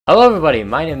Hello everybody,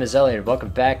 my name is Elliott and welcome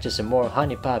back to some more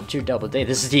HuniePop 2 Double Day.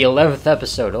 This is the 11th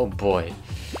episode, oh boy.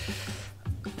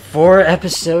 4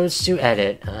 episodes to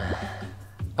edit.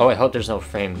 Oh, I hope there's no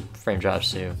frame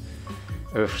drops too.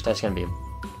 Oof, that's gonna be a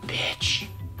bitch.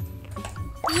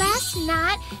 Last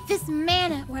night, this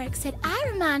man at work said I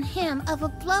remind him of a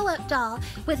blow-up doll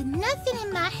with nothing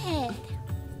in my head.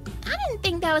 I didn't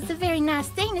think that was a very nice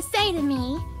thing to say to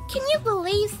me. Can you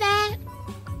believe that?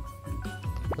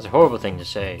 That's a horrible thing to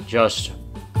say. Just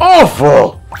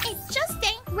awful! It just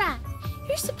ain't right.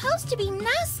 You're supposed to be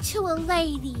nice to a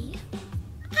lady.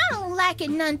 I don't like it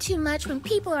none too much when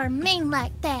people are mean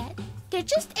like that. There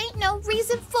just ain't no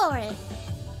reason for it.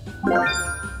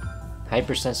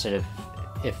 Hypersensitive.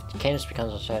 If Candace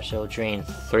becomes obsessed, she'll drain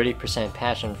 30%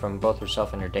 passion from both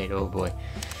herself and her date. Oh boy.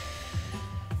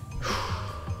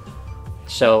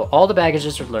 So, all the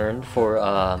baggages are learned for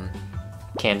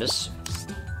Candace.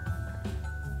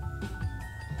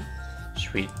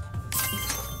 Sweet.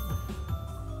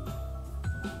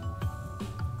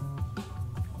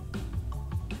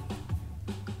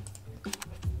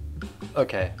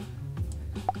 Okay.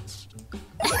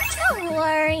 Don't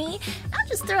worry. I'll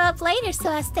just throw up later so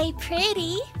I stay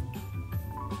pretty.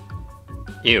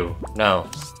 Ew. No.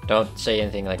 Don't say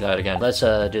anything like that again. Let's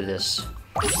do this.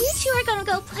 If you two are gonna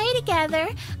go play together,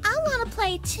 I wanna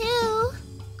play too.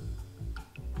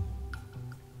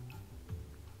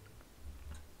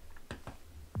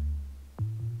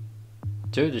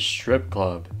 To the strip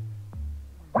club.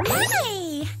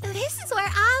 Hey! This is where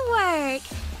I work.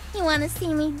 You wanna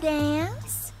see me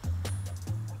dance?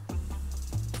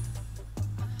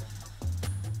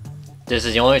 This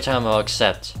is the only time I'll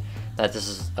accept that this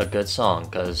is a good song,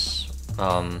 because,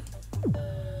 You're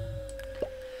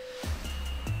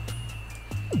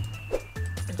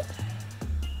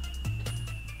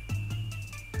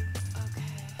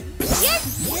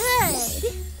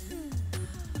good!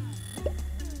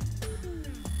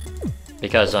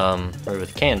 Because, we're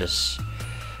with Candace,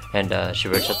 and, she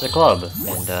works at the club,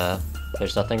 and,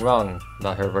 there's nothing wrong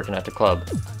about her working at the club.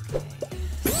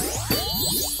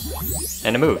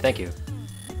 And a move, thank you.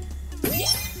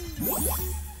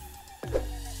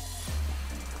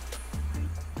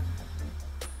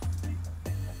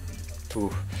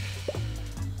 Ooh.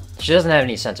 She doesn't have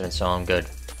any sentiment, so I'm good.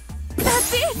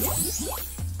 That's it!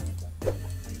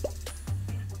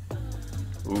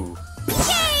 Ooh.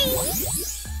 Yay!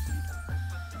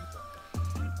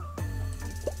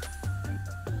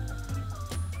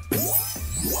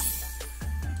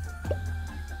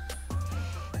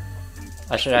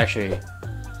 I should actually...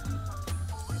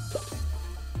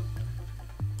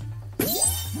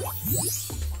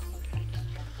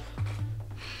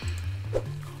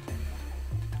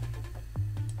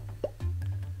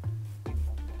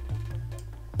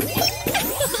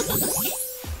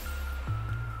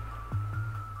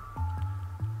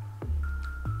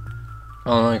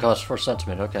 Oh, it only costs 4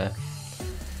 sentiment, okay.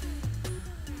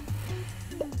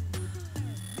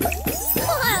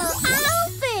 Well,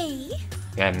 I'll be!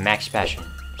 You got max passion.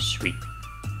 Sweet.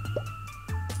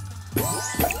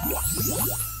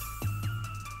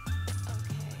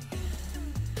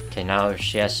 Okay, now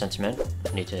she has sentiment.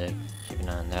 I need to keep an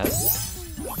eye on that.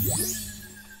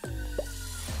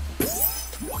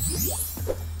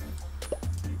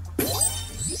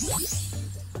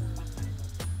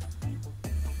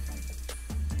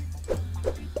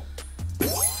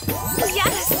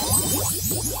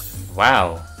 Yes!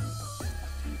 Wow.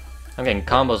 I'm getting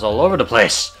combos all over the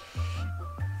place.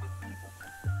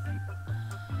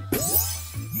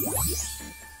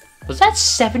 Was that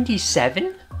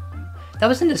 77? That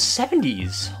was in the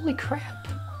 70s. Holy crap.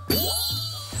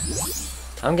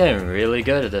 I'm getting really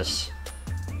good at this.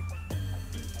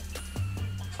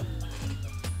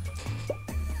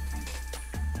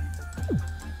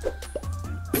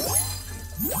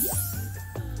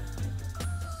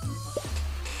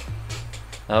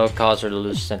 That'll cause her to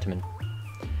lose sentiment.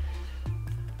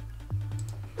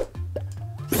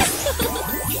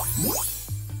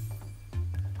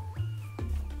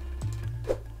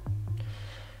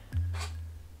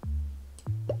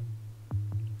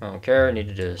 I don't care, I need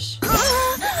to do this.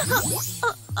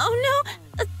 Oh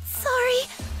no! Sorry!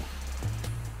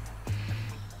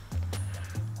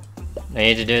 I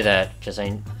need to do that, because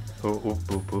I... Oop,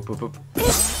 oop, oop, oop, oop, oop.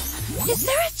 Is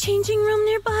there a changing room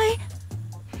nearby?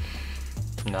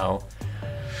 No.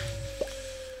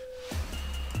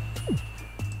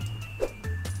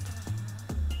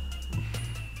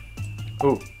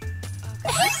 Ooh.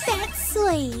 That's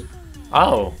sweet.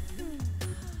 Oh.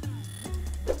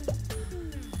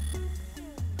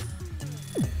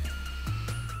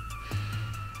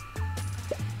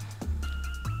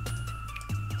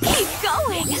 Keep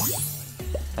going!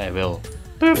 I will.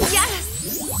 Boop. Yes!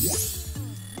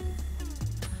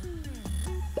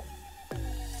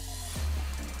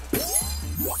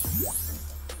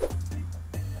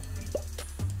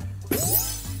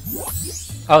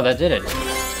 Oh, that did it.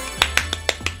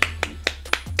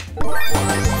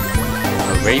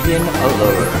 Arabian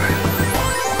Allure.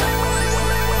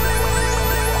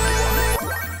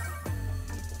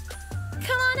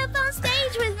 Come on up on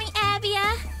stage with me,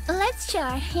 Abia. Let's show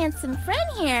our handsome friend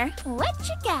here what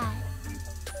you got.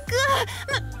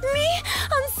 Me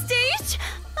on stage?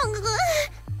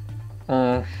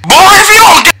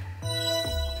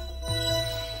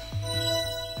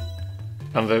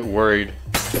 I'm a bit worried.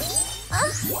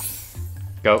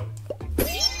 Go.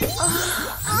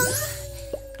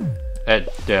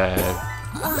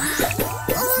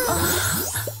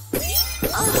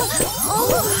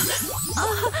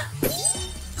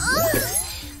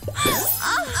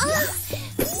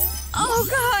 Oh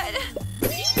God!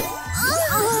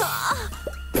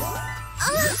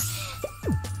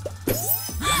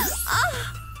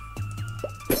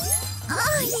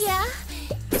 Yeah.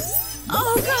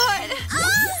 Oh God!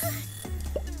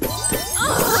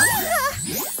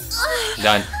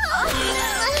 Done.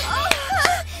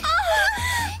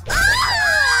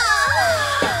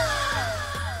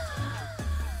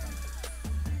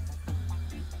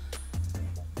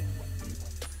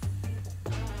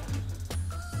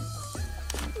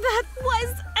 That was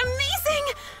amazing!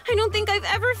 I don't think I've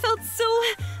ever felt so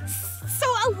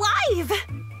alive!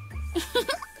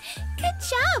 Good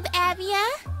job, Abia.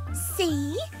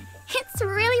 See? It's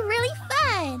really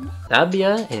fun.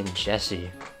 Abia and Jessie.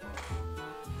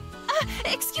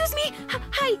 Excuse me.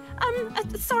 Hi.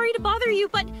 Sorry to bother you,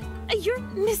 but you're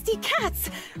Misty Katz,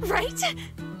 right?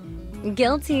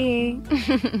 Guilty.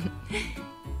 Really?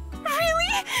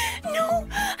 No,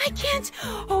 I can't.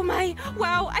 Oh my,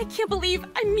 wow, I can't believe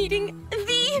I'm meeting the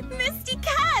Misty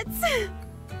Katz.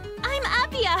 I'm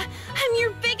Abia. I'm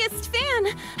your biggest fan.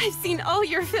 I've seen all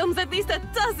your films at least 12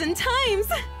 times.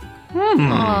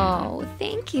 Oh,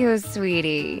 thank you,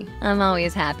 sweetie. I'm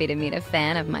always happy to meet a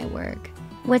fan of my work.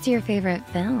 What's your favorite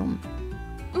film?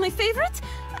 My favorite?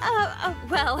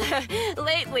 Well,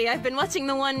 lately I've been watching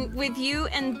the one with you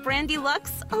and Brandy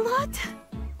Lux a lot.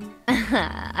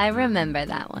 I remember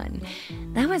that one.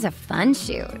 That was a fun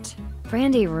shoot.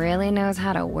 Brandy really knows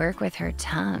how to work with her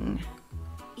tongue.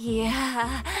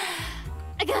 Yeah.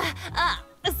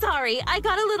 Sorry, I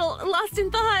got a little lost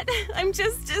in thought. I'm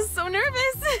just so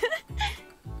nervous.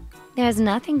 There's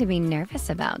nothing to be nervous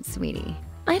about, sweetie.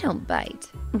 I don't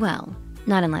bite. Well,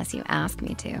 not unless you ask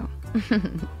me to.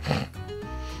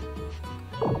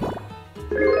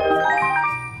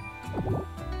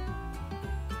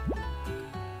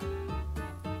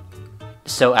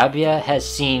 So Abia has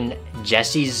seen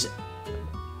Jessie's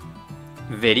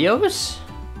videos?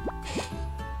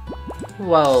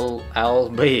 Well, I'll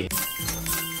be.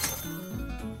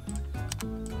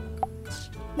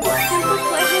 Simple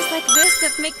pleasures like this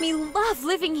that make me love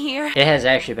living here. It has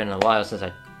actually been a while since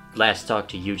I last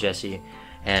talked to you, Jessie,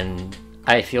 and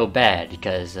I feel bad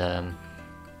because,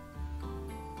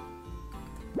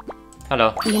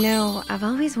 hello. You know, I've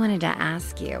always wanted to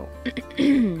ask you.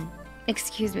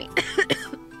 Excuse me.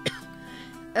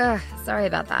 Ugh, sorry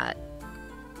about that.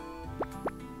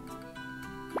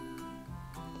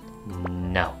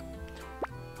 No.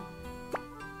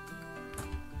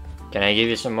 Can I give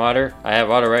you some water? I have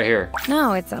water right here.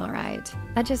 No, it's alright.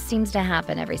 That just seems to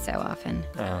happen every so often.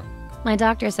 My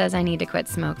doctor says I need to quit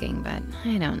smoking, but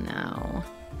I don't know.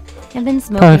 I've been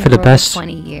smoking Probably for the over best.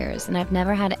 20 years, and I've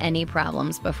never had any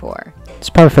problems before. It's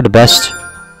probably for the best.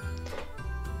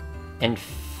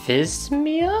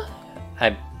 Emphysema? I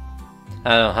don't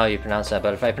know how you pronounce that,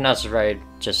 but if I pronounce it right,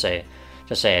 just say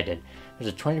I did.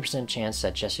 There's a 20% chance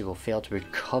that Jessie will fail to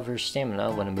recover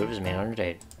stamina when a move is made on her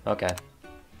date. Okay.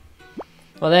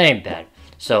 Well, that ain't bad.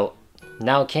 So,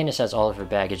 now Candace has all of her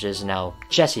baggages, and now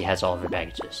Jessie has all of her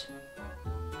baggages.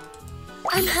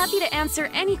 I'm happy to answer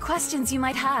any questions you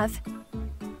might have.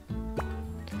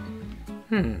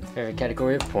 Favorite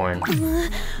category of porn.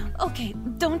 Okay,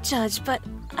 don't judge, but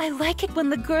I like it when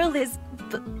the girl is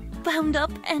bound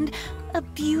up and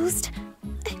abused.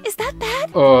 Is that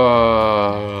bad?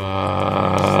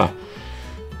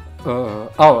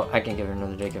 Oh, I can give her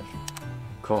another day gift.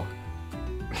 Cool.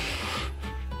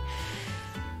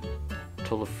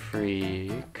 Total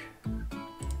freak.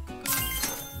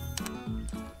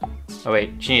 Oh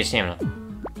wait, she needs stamina.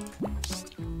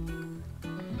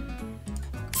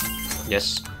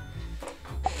 Yes.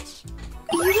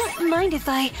 You don't mind if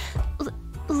I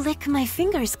lick my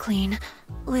fingers clean,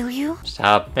 will you?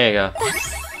 Stop. There you go.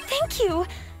 Thank you.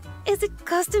 Is it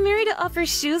customary to offer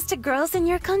shoes to girls in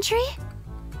your country?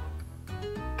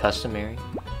 Customary?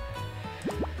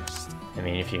 I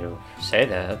mean, if you say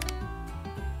that.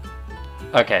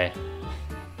 Okay.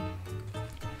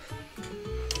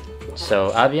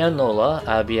 So, Abia and Lola,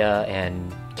 Abia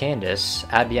and Candace,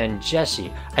 Abia and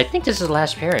Jessie. I think this is the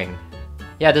last pairing.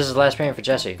 Yeah, this is the last pairing for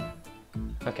Jessie.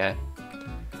 Okay.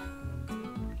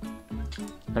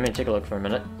 Let me take a look for a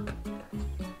minute.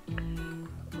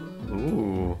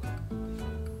 Ooh.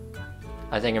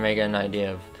 I think I may get an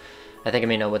idea of... I think I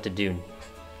may know what to do.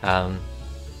 I'm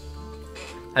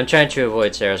trying to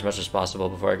avoid Sarah as much as possible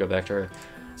before I go back to her.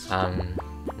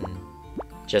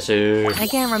 Jessie. I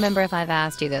can't remember if I've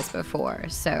asked you this before,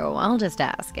 so I'll just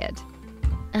ask it.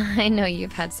 I know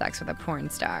you've had sex with a porn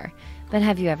star, but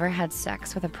have you ever had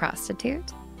sex with a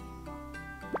prostitute?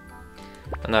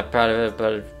 I'm not proud of it,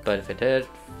 but if I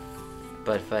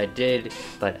did,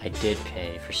 I did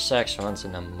pay for sex once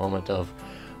in a moment of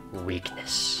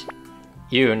weakness.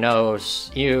 You know,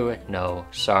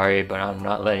 sorry, but I'm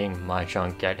not letting my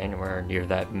junk get anywhere near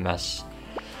that mess.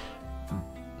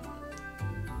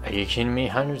 Are you kidding me?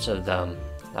 Hundreds of them.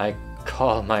 I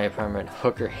call my apartment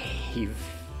Hooker Heave.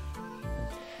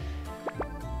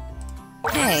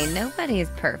 Hey, nobody's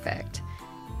perfect.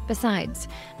 Besides,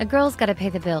 a girl's gotta pay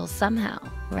the bills somehow,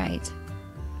 right?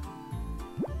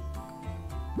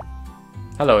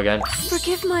 Hello again.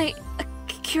 Forgive my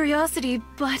curiosity,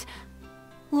 but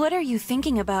what are you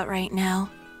thinking about right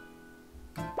now?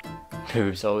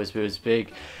 Boobs, always boobs.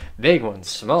 Big ones,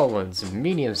 small ones,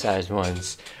 medium-sized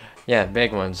ones. Yeah,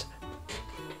 big ones.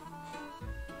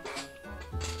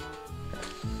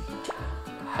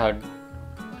 How...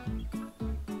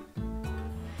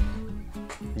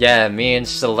 Yeah, me and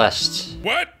Celeste.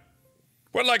 What?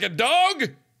 What, like a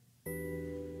dog?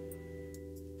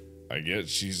 I guess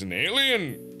she's an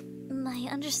alien. My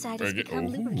underside has become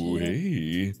lubricated.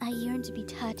 Hey. I yearn to be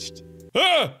touched.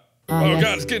 Ah! Oh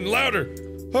God, it's getting louder.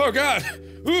 Oh God.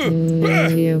 Ooh. Ah.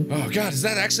 Oh God, is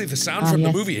that actually the sound from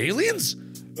the movie Aliens?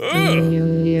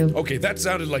 Okay, that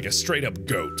sounded like a straight up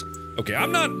goat. Okay,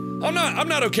 I'm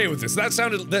not okay with this. That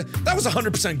was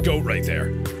 100% goat right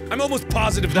there. I'm almost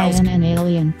positive that was— I am an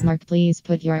alien. Mark, please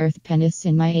put your earth penis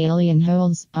in my alien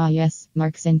holes. Ah yes,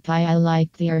 Mark Senpai, I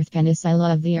like the earth penis. I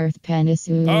love the earth penis.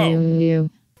 Ooh,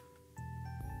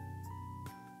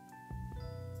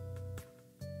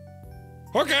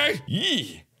 Oh. Okay.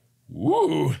 Yee.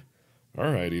 Woo.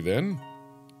 Alrighty then.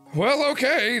 Well,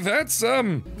 okay, that's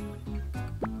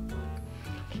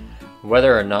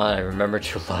Whether or not I remember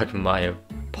to lock my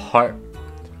part.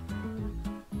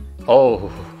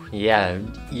 Oh, yeah,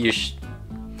 you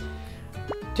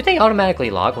do they automatically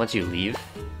lock once you leave?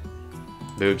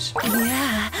 Boobs.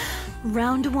 Yeah.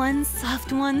 Round ones,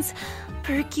 soft ones,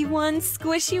 perky ones,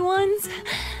 squishy ones.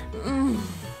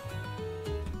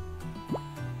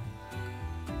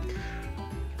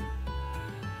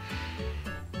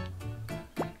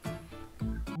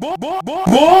 Boy,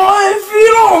 if you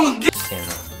don't get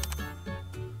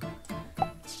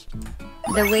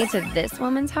The way to this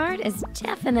woman's heart is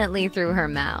definitely through her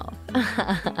mouth. In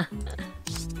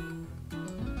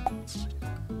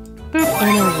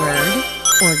a word,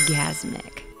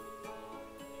 orgasmic.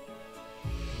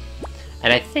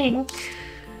 And I think...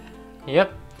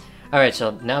 Yep. Alright,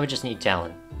 so now we just need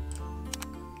talent.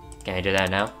 Can I do that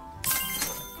now?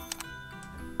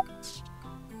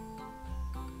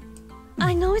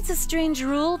 I know it's a strange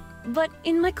rule, but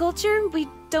in my culture, we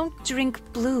don't drink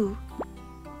blue.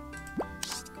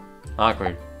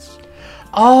 Awkward.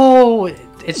 Oh!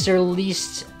 It's their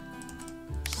least...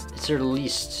 It's their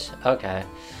least... Okay.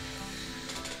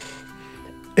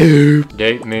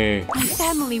 Date me. My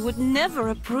family would never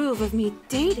approve of me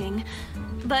dating,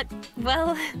 but,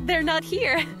 well, they're not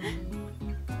here.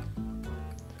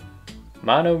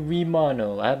 Mano re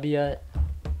mano, Abia.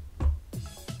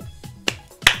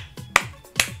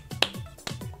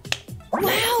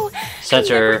 Wow!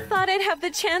 Censor. I never thought I'd have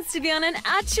the chance to be on an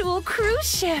actual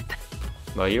cruise ship.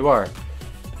 Well, you are.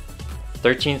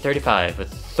 1335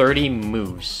 with 30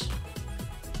 moves.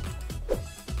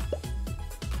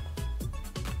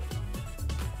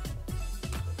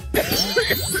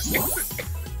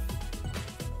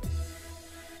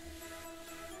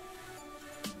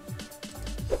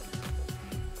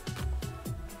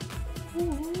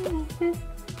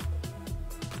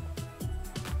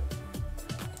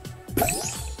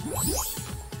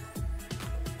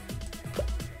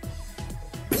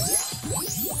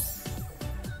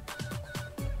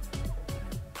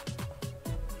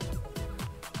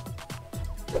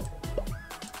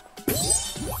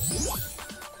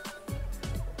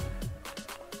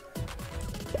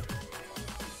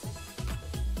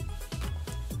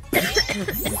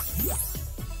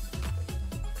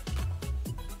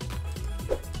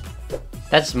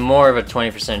 That's more of a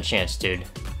 20% chance, dude.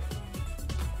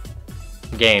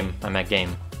 Game. I'm at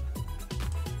game.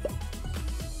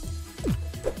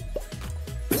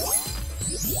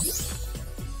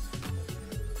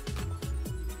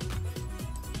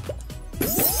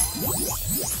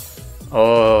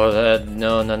 Oh, that,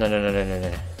 no.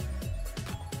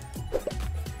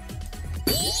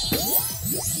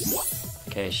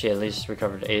 Okay, she at least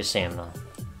recovered a stamina.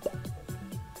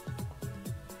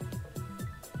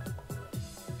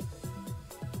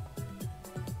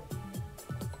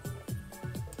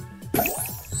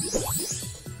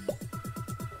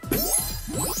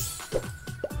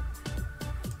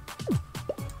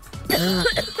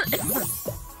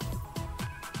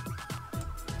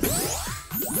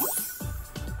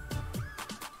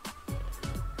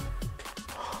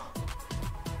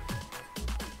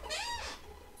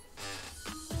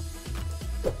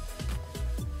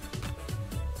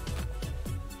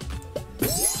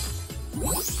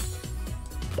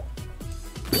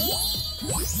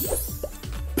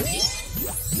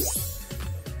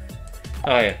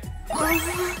 Oh yeah.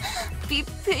 Be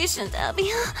patient,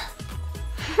 Abby.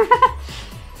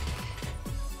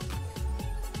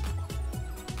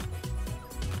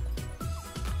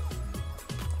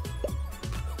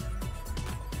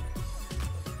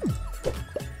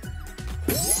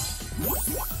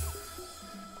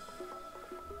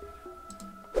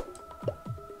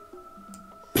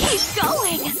 Keep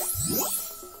going.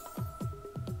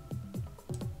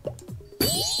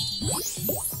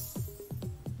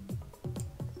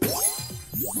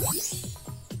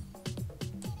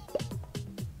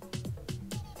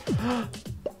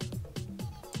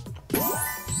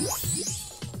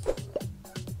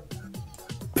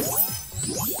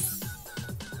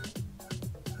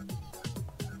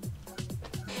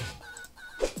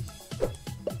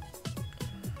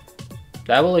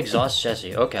 That will exhaust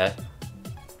Jesse. Okay.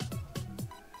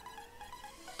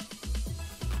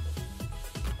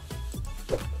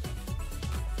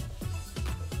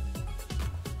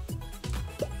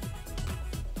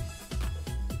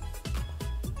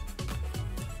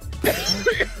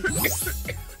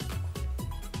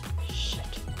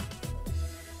 Shit.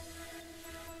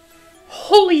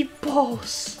 Holy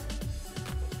balls!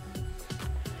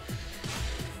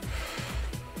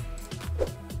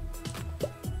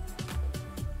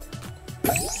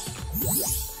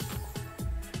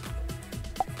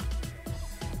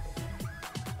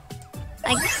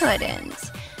 I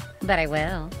couldn't, but I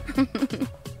will.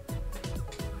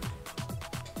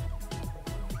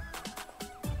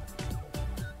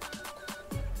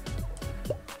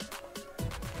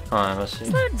 Alright, let's see.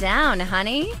 Slow down,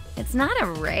 honey. It's not a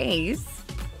race.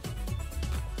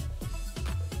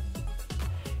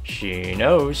 She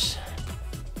knows.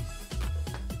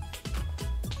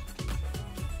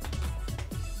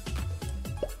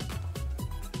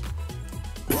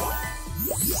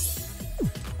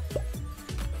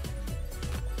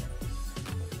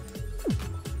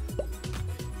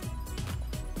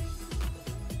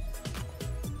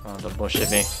 Oh, don't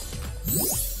bullshit me.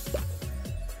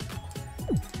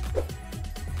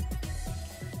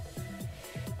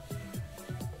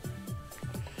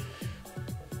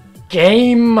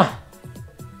 Game!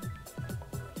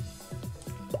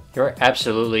 You're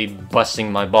absolutely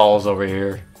busting my balls over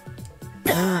here.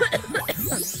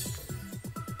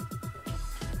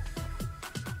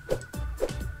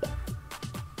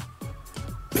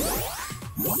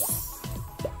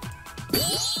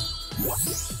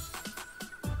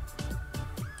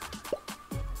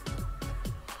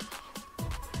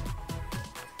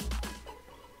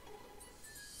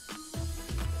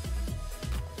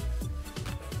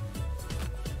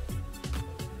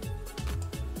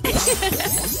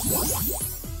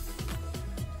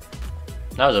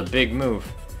 That was a big move.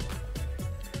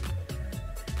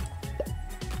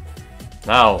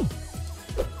 Now.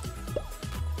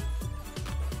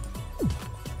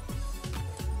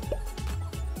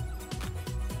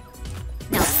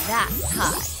 Now that's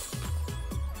hot.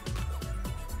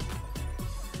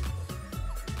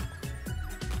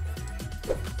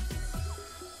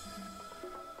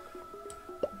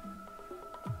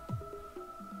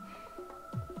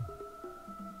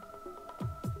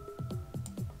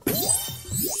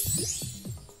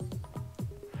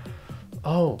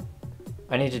 Oh,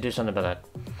 I need to do something about that.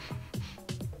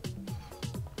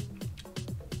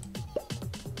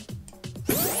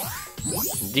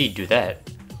 Indeed, do that.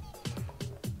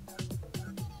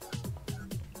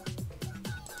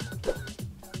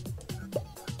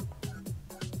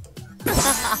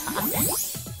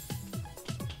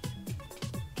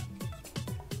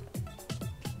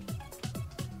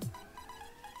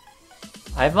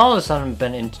 I've all of a sudden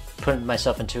been putting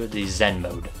myself into the Zen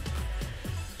mode.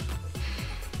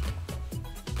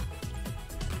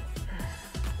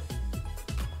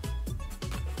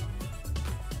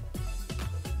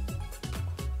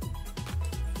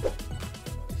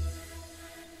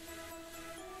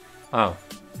 Oh.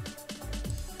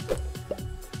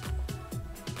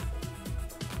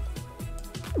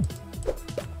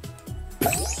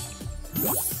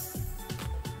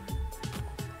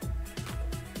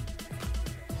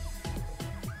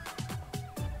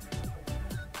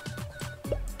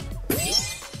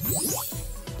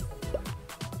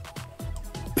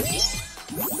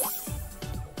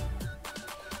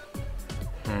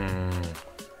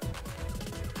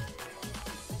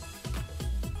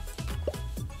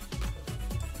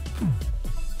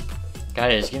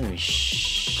 God, it's giving me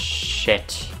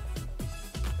shit.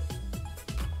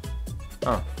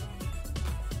 Oh.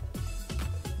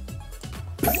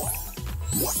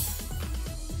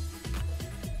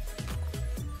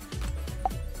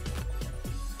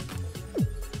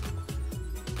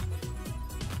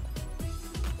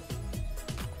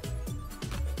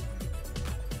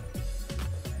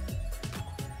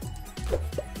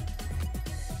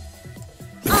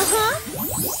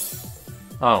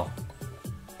 Oh.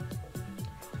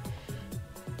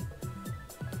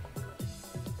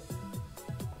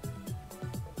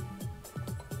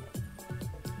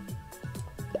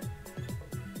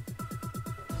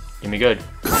 Give me good.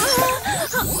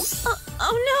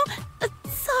 Oh no!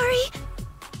 Sorry.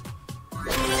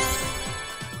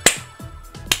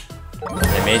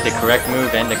 I made the correct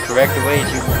move and the correct way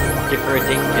to give her a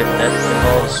ding if that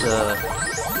involves,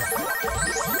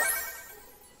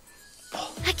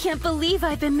 I can't believe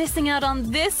I've been missing out on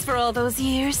this for all those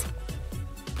years.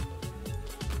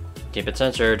 Keep it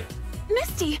censored.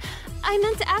 Misty, I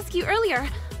meant to ask you earlier,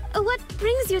 what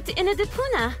brings you to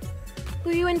Inadipuna?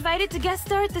 Were you invited to guest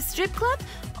star at the strip club?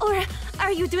 Or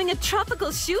are you doing a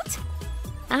tropical shoot?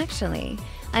 Actually,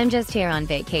 I'm just here on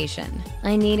vacation.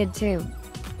 I needed to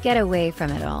get away from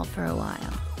it all for a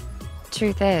while.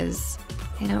 Truth is,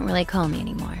 they don't really call me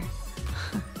anymore.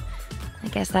 I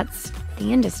guess that's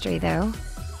the industry, though.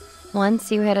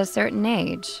 Once you hit a certain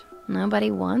age,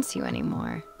 nobody wants you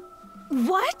anymore.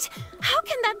 What? How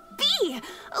can that be?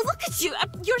 Look at you!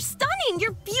 You're stunning!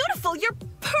 You're beautiful! You're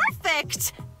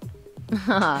perfect!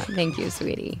 Aw, thank you,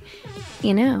 sweetie.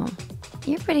 You know,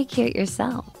 you're pretty cute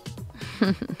yourself.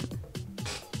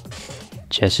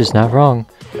 Jess is not wrong.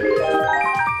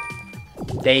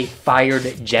 They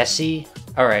fired Jesse?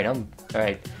 Alright,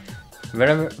 alright.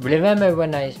 Remember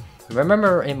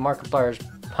in Markiplier's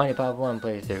HuniePop 1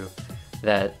 playthrough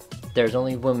that there's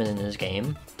only women in this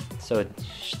game, so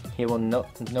he will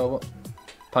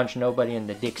punch nobody in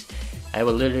the dicks. I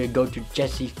will literally go to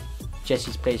Jesse's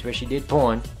place where she did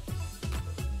porn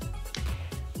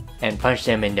and punch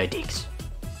them in their dicks.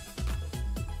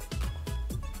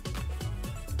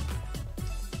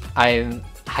 I'm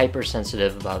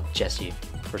hypersensitive about Jessie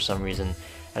for some reason,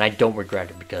 and I don't regret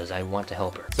it because I want to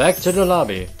help her. Back to the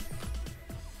lobby.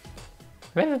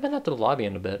 I haven't been out to the lobby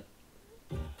in a bit.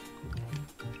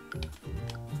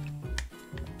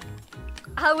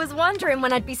 I was wondering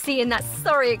when I'd be seeing that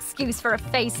sorry excuse for a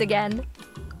face again.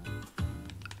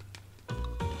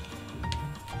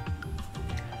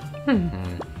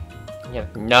 Yeah.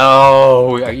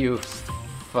 No! Are you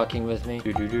fucking with me?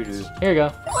 Here you go.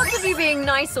 What's with you being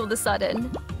nice all of a sudden?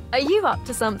 Are you up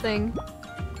to something?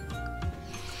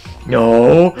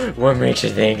 No! What makes you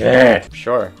think that?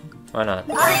 Sure. Why not?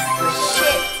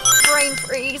 Shit! Brain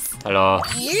freeze. Hello.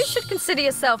 You should consider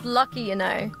yourself lucky, you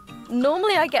know.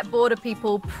 Normally I get bored of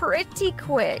people pretty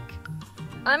quick.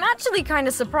 I'm actually kind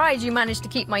of surprised you managed to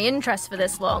keep my interest for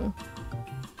this long.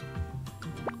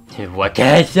 What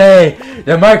can I say?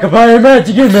 The Markiplier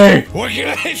magic in me! What can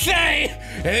I say?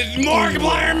 It's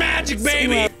Markiplier magic,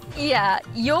 baby! Yeah,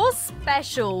 you're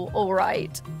special,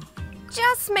 alright.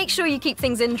 Just make sure you keep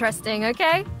things interesting,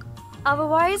 okay?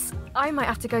 Otherwise, I might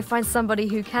have to go find somebody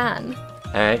who can.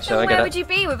 Alright, so And I gotta... where would you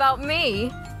be without me?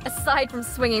 Aside from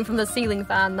swinging from the ceiling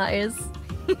fan, that is.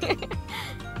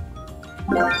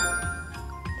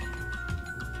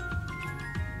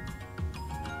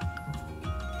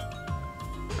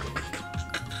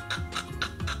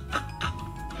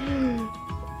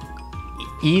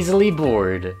 Easily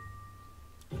bored.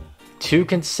 2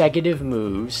 consecutive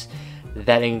moves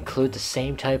that include the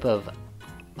same type of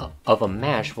a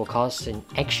match will cost an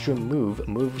extra move.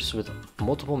 Moves with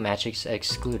multiple matches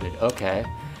excluded. Okay.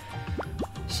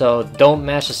 So don't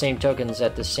match the same tokens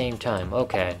at the same time.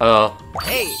 Okay.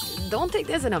 Hey, don't take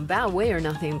this in a bad way or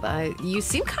nothing, but you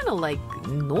seem kind of like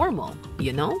normal,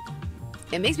 you know?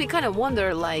 It makes me kind of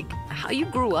wonder, like, how you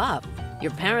grew up.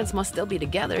 Your parents must still be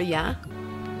together, yeah?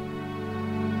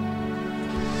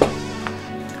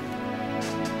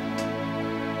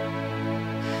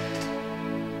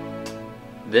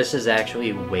 This is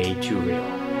actually way too real.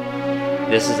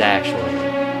 This is actually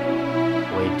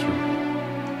way too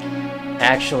real.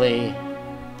 Actually,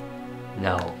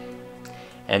 no.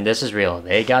 And this is real.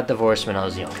 They got divorced when I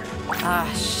was younger.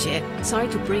 Ah, shit. Sorry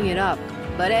to bring it up.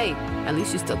 But hey, at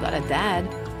least you still got a dad.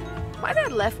 My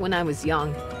dad left when I was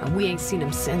young, and we ain't seen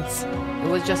him since. It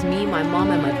was just me, my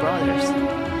mom, and my brothers.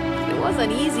 It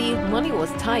wasn't easy, money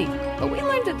was tight, but we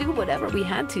learned to do whatever we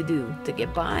had to do to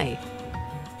get by.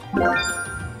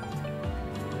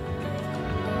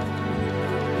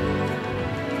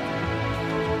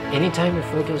 Anytime your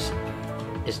focus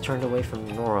is turned away from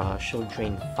Nora, she'll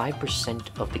drain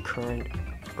 5% of the current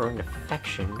earned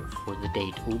affection for the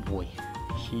date. Oh boy.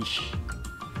 Sheesh.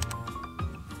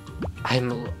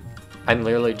 I'm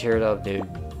literally teared up, dude.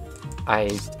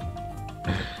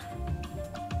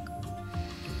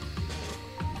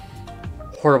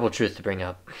 Horrible truth to bring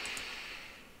up.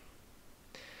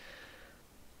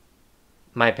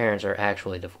 My parents are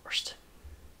actually divorced.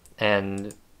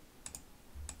 And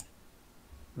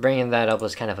bringing that up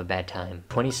was kind of a bad time.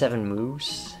 27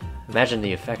 moves? Imagine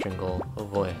the affection goal. Oh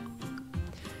boy.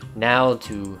 Now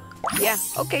to... Yeah,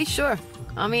 okay, sure.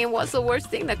 I mean, what's the worst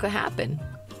thing that could happen?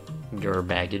 Your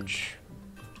baggage.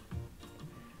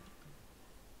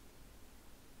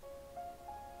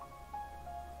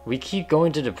 We keep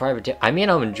going to the private I mean,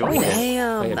 I'm enjoying it.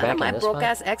 Damn, none of my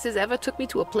broke-ass exes ever took me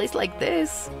to a place like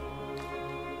this.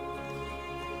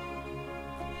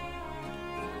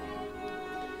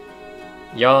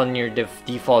 Y'all in your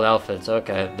default outfits.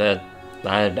 Okay,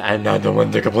 I'm not the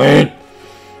one to complain.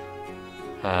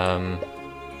 I'm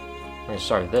gonna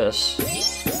start with this.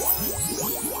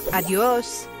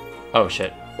 Adios. Oh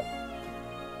shit.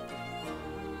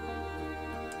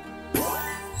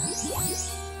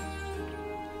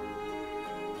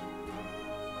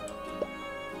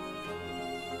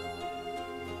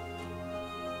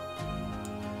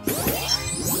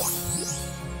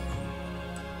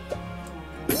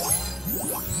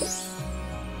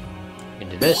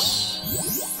 Into this.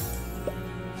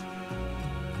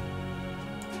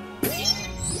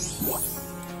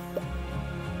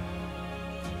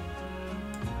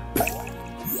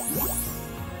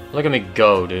 Look at me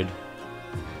go, dude.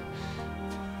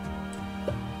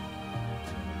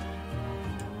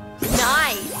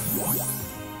 Nice.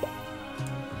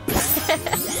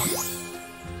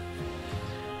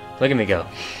 Look at me go.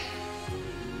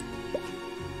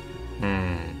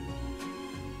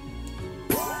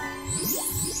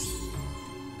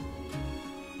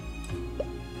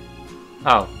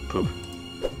 Oh, poop.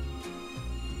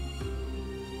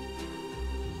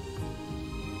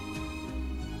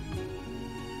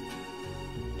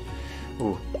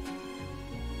 Ooh.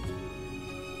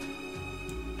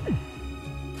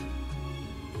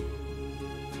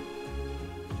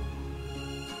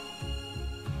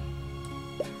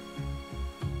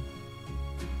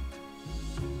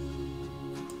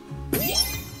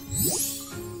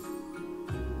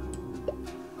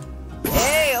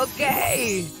 Hey,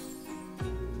 okay.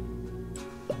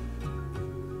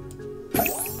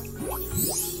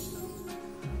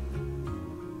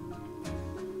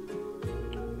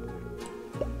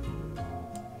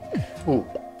 Ooh.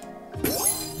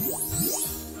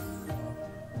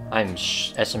 I'm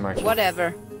SMR2.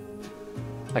 Whatever.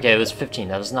 Okay, it was 15.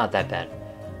 That was not that bad.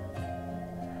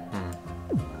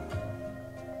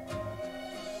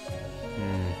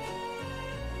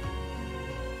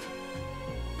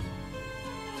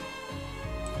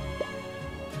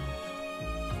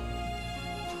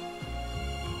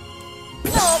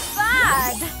 Not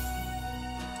bad.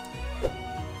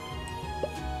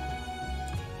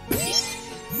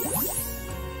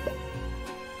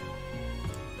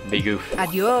 Big oof.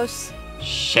 Adios.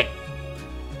 Shit.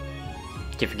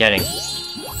 Keep forgetting.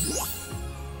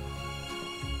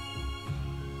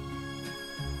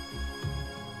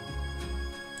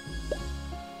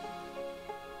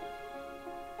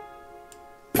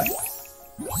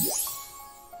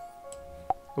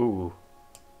 Ooh.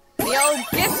 The old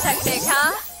gift technique,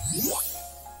 huh?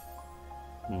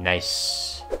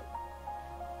 Nice.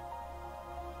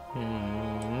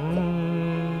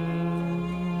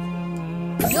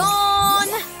 Yawn.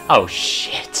 Oh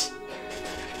shit.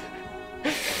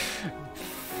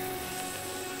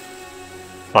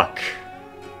 Fuck.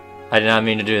 I did not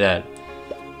mean to do that.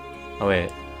 Oh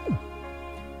wait.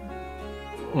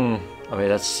 Oh wait,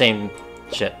 that's the same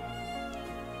shit.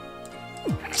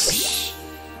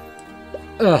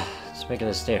 Ugh, it's making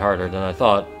this state harder than I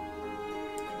thought.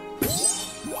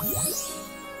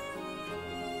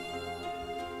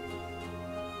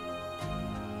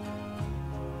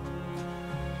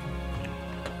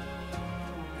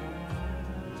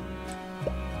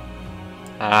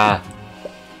 Ah.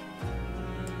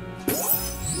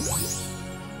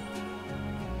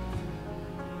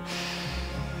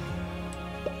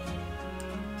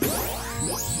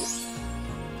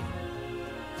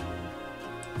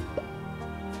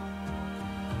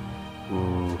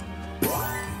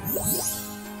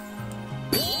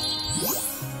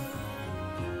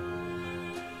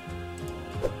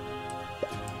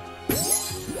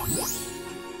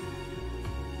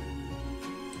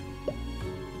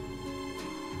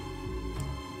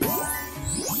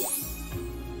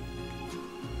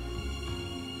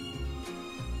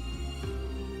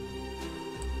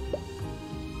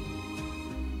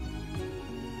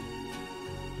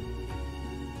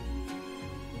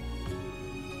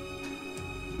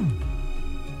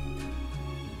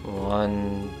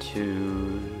 One,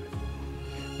 two.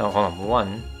 No, hold on.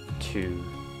 1, 2.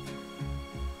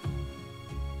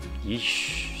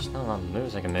 Yeesh. There's not a lot of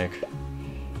moves I can make.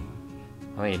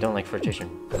 Oh, you don't like flirtation.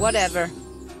 Whatever.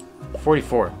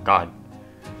 44. God.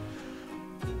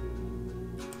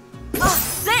 Oh,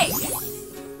 sick!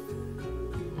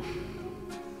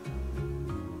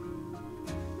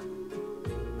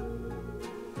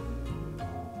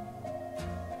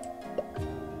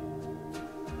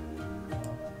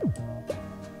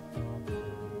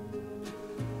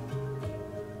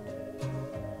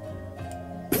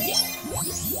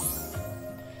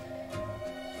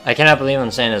 I cannot believe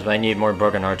I'm saying this, but I need more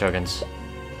broken heart tokens.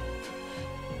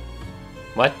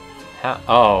 What? How?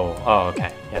 Oh,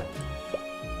 okay, yeah.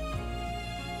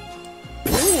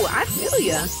 Ooh, I feel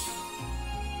ya.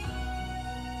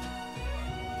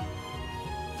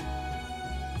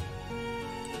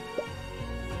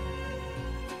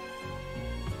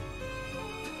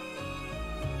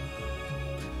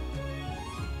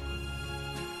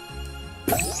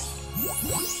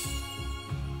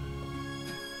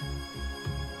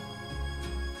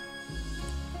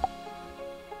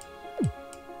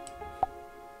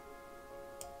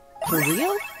 For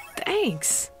real?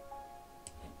 Thanks.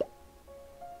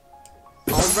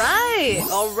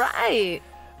 Alright.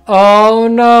 Oh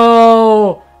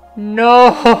no!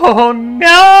 No!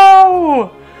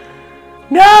 No!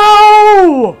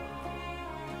 No!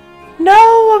 No!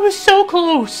 I was so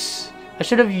close! I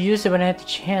should have used it when I had the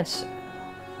chance.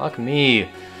 Fuck me.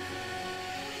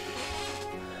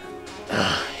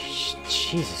 Ugh,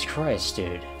 Jesus Christ,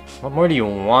 dude. What more do you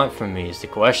want from me is the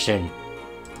question.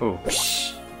 Ooh.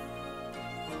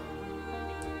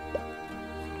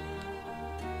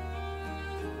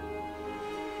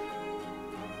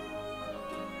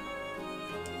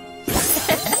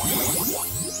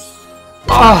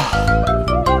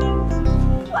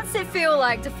 What's it feel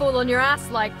like to fall on your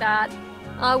ass like that?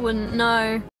 I wouldn't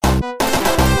know.